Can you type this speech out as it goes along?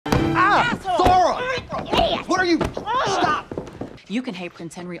Zahra! What are you? Stop! You can hate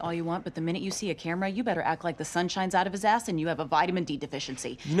Prince Henry all you want, but the minute you see a camera, you better act like the sun shines out of his ass and you have a vitamin D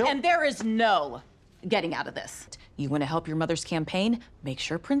deficiency. No. And there is no getting out of this. You want to help your mother's campaign? Make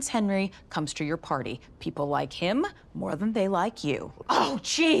sure Prince Henry comes to your party. People like him more than they like you. Oh,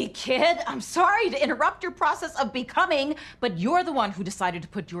 gee, kid, I'm sorry to interrupt your process of becoming, but you're the one who decided to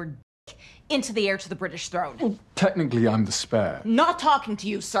put your dick into the heir to the British throne. Well, technically, I'm the spare. Not talking to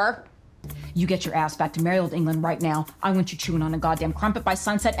you, sir. You get your ass back to merry old England right now. I want you chewing on a goddamn crumpet by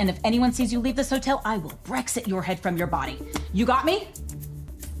sunset, and if anyone sees you leave this hotel, I will Brexit your head from your body. You got me?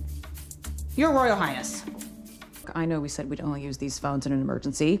 Your Royal Highness. I know we said we'd only use these phones in an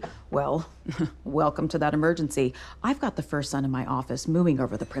emergency. Well, welcome to that emergency. I've got the first son in my office mooing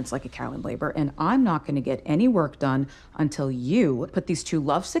over the prince like a cow in labor, and I'm not going to get any work done until you put these two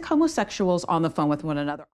lovesick homosexuals on the phone with one another.